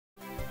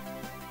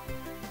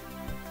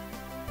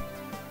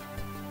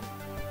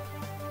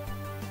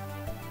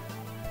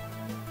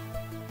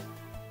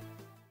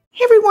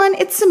Hey everyone,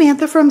 it's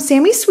Samantha from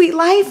Sammy's Sweet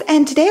Life,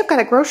 and today I've got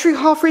a grocery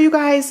haul for you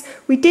guys.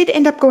 We did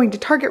end up going to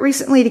Target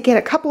recently to get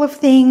a couple of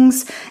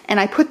things, and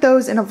I put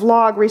those in a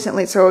vlog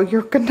recently, so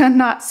you're gonna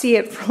not see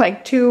it for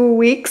like 2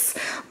 weeks,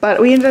 but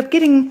we ended up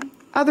getting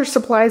other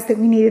supplies that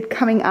we needed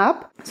coming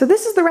up. So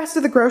this is the rest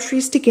of the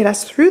groceries to get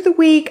us through the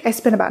week. I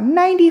spent about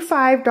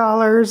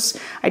 $95.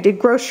 I did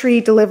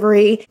grocery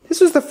delivery.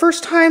 This was the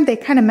first time they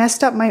kind of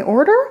messed up my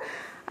order.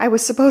 I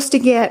was supposed to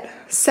get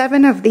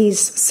 7 of these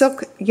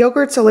silk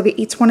yogurts. Olivia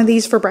eats one of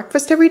these for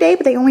breakfast every day,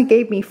 but they only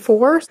gave me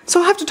 4.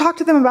 So I'll have to talk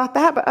to them about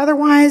that, but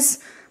otherwise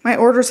my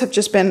orders have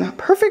just been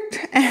perfect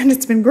and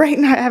it's been great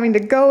not having to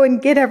go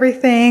and get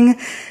everything.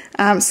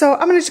 So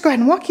I'm gonna just go ahead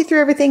and walk you through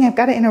everything. I've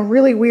got it in a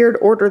really weird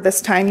order this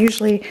time.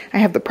 Usually I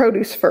have the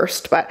produce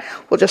first, but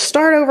we'll just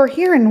start over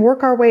here and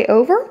work our way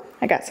over.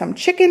 I got some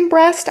chicken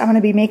breast. I'm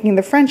gonna be making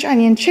the French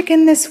onion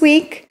chicken this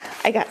week.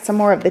 I got some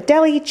more of the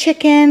deli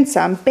chicken,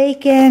 some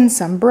bacon,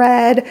 some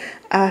bread,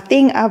 a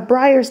thing of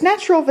Breyer's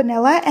natural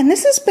vanilla, and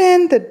this has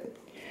been the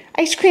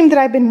ice cream that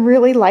I've been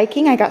really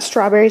liking. I got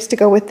strawberries to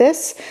go with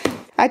this.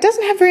 It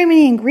doesn't have very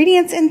many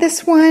ingredients in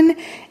this one,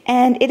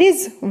 and it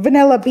is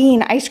vanilla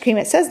bean ice cream.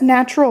 It says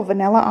natural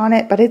vanilla on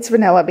it, but it's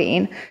vanilla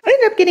bean. I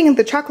ended up getting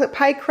the chocolate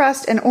pie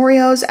crust and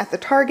Oreos at the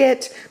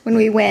Target when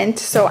we went,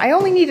 so I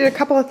only needed a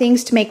couple of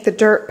things to make the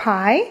dirt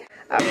pie.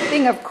 A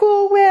thing of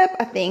Cool Whip,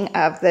 a thing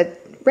of the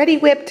Ready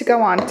Whip to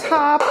go on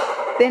top.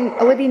 Then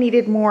Olivia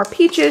needed more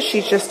peaches.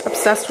 She's just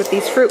obsessed with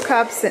these fruit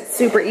cups. It's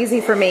super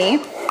easy for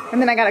me.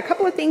 And then I got a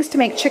couple of things to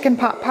make chicken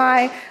pot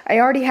pie. I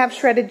already have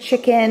shredded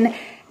chicken,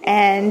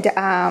 and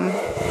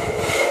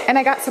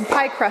I got some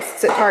pie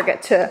crusts at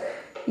Target to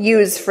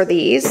use for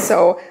these,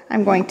 so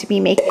I'm going to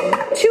be making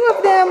 2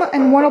 of them,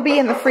 and one will be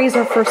in the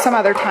freezer for some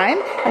other time.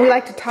 And we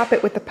like to top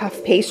it with the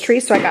puff pastry,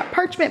 so I got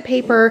parchment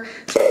paper.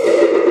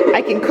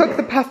 I can cook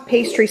the puff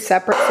pastry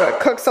separate so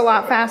it cooks a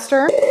lot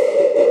faster.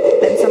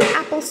 Then some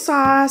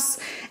applesauce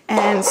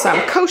and some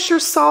kosher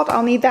salt.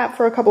 I'll need that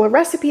for a couple of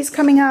recipes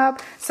coming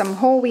up. Some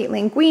whole wheat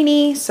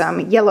linguine,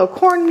 some yellow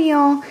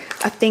cornmeal,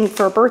 a thing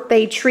for a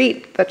birthday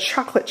treat, the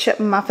chocolate chip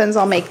muffins.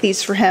 I'll make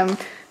these for him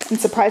and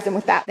surprise him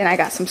with that. Then I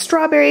got some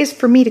strawberries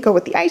for me to go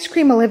with the ice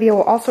cream. Olivia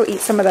will also eat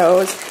some of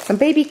those. Some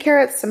baby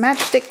carrots, some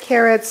matchstick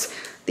carrots,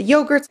 the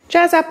yogurts,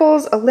 jazz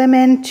apples, a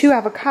lemon, 2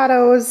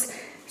 avocados,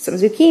 some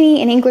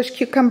zucchini, an English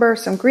cucumber,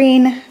 some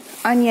green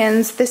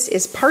onions. This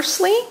is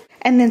parsley.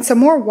 And then some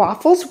more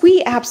waffles.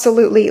 We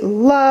absolutely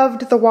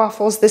loved the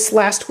waffles this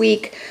last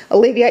week.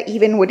 Olivia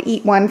even would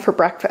eat one for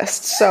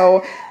breakfast.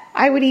 So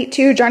I would eat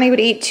 2, Johnny would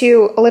eat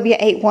 2, Olivia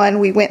ate 1.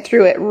 We went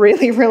through it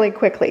really, really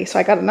quickly. So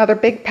I got another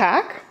big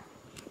pack.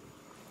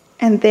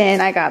 And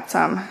then I got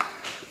some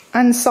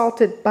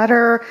unsalted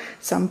butter,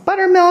 some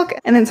buttermilk,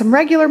 and then some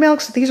regular milk.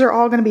 So these are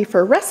all gonna be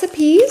for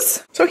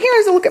recipes. So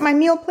here's a look at my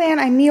meal plan.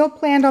 I meal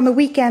planned on the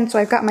weekend, so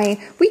I've got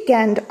my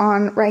weekend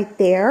on right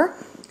there.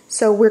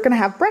 So we're gonna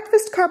have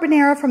breakfast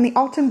carbonara from the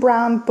Alton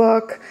Brown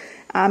book,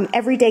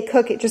 Everyday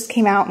Cook. It just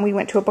came out and we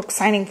went to a book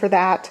signing for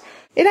that.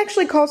 It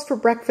actually calls for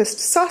breakfast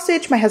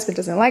sausage. My husband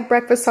doesn't like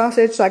breakfast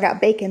sausage, so I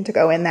got bacon to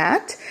go in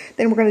that.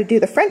 Then we're gonna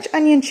do the French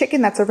onion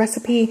chicken. That's a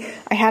recipe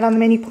I had on the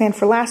menu plan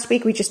for last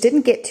week. We just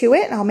didn't get to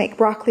it, and I'll make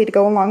broccoli to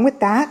go along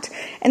with that.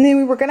 And then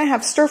we were gonna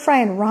have stir fry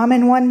and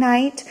ramen one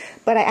night,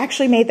 but I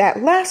actually made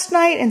that last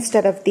night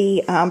instead of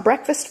the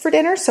breakfast for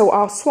dinner, so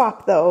I'll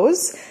swap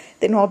those.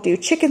 Then we'll do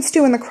chicken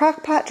stew in the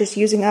crock pot, just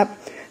using up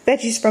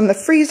veggies from the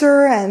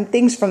freezer and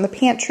things from the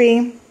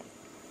pantry.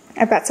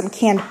 I've got some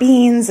canned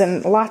beans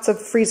and lots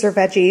of freezer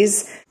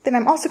veggies. Then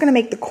I'm also gonna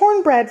make the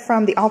cornbread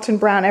from the Alton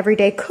Brown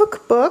Everyday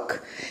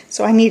Cookbook.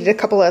 So I needed a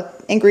couple of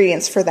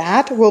ingredients for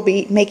that. We'll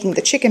be making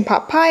the chicken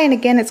pot pie, and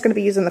again, it's gonna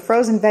be using the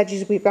frozen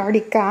veggies we've already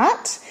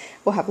got.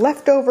 We'll have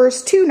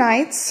leftovers 2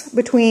 nights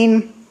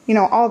between, you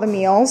know, all the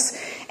meals.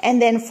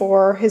 And then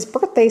for his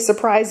birthday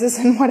surprises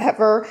and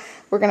whatever,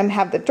 we're gonna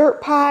have the dirt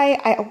pie.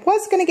 I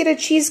was gonna get a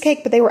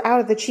cheesecake, but they were out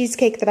of the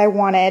cheesecake that I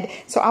wanted,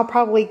 so I'll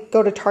probably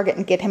go to Target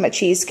and get him a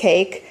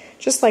cheesecake,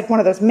 just like one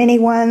of those mini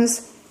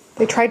ones.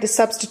 They tried to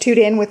substitute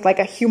in with like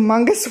a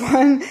humongous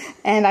one,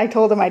 and I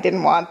told them I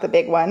didn't want the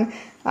big one.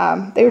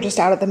 They were just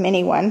out of the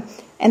mini one.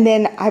 And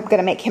then I'm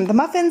gonna make him the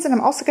muffins, and I'm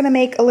also gonna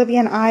make Olivia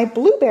and I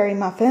blueberry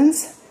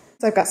muffins.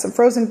 So I've got some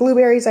frozen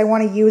blueberries I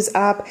wanna use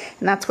up,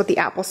 and that's what the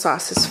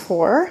applesauce is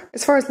for.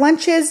 As far as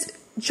lunches,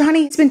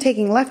 Johnny's been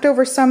taking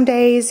leftovers some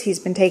days, he's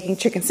been taking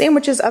chicken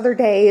sandwiches other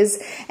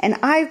days, and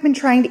I've been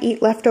trying to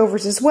eat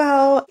leftovers as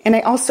well. And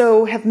I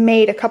also have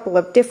made a couple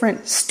of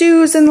different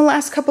stews in the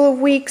last couple of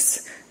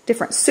weeks,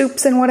 different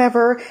soups and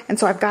whatever, and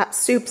so I've got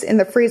soups in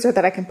the freezer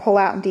that I can pull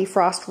out and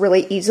defrost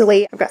really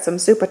easily. I've got some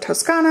zuppa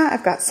toscana,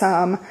 I've got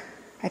some,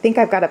 I think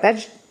I've got a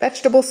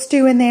vegetable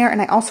stew in there,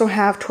 and I also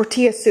have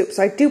tortilla soup.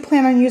 So I do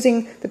plan on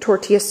using the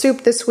tortilla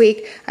soup this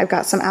week. I've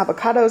got some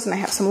avocados, and I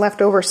have some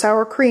leftover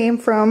sour cream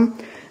from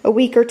a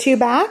week or 2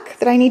 back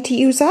that I need to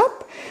use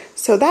up.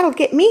 So that'll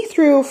get me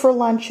through for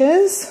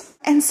lunches.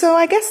 And so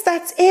I guess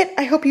that's it.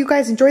 I hope you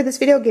guys enjoyed this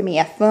video. Give me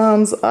a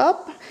thumbs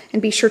up.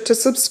 And be sure to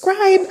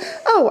subscribe.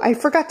 Oh, I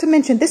forgot to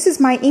mention, this is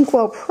my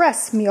Inkwell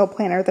Press meal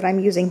planner that I'm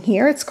using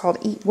here. It's called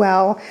Eat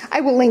Well.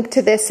 I will link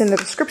to this in the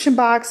description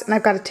box, and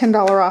I've got a $10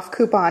 off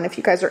coupon if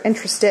you guys are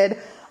interested.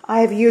 I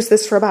have used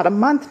this for about a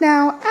month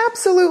now.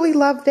 Absolutely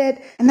loved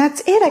it. And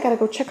that's it. I gotta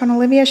go check on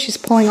Olivia. She's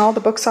pulling all the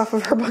books off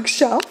of her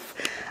bookshelf.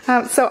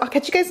 So I'll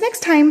catch you guys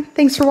next time.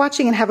 Thanks for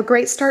watching and have a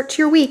great start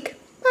to your week.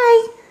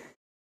 Bye.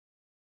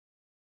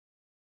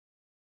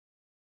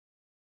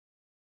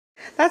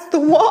 That's the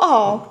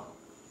wall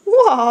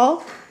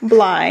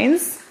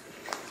blinds.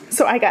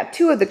 So I got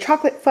 2 of the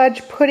chocolate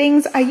fudge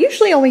puddings. I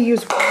usually only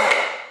use one.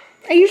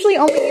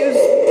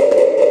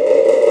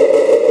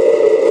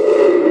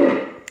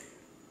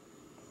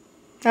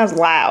 That was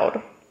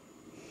loud.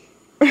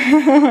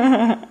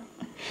 I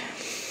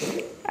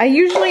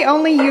usually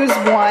only use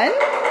one,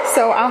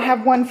 so I'll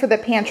have one for the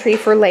pantry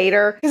for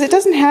later because it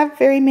doesn't have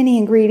very many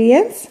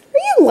ingredients.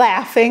 Are you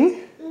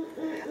laughing?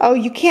 Oh,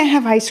 you can't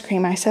have ice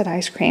cream. I said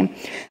ice cream.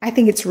 I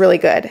think it's really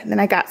good. And then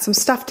I got some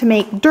stuff to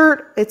make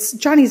dirt. It's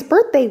Johnny's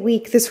birthday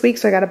week this week,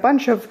 so I got a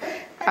bunch of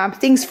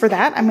things for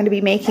that. I'm going to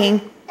be making.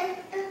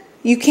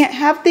 You can't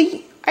have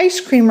the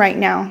ice cream right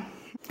now.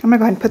 I'm going to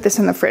go ahead and put this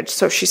in the fridge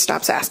so she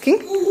stops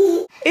asking.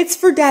 It's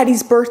for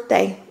Daddy's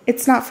birthday.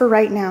 It's not for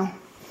right now.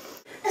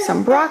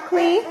 Some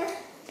broccoli.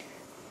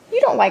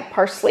 You don't like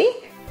parsley.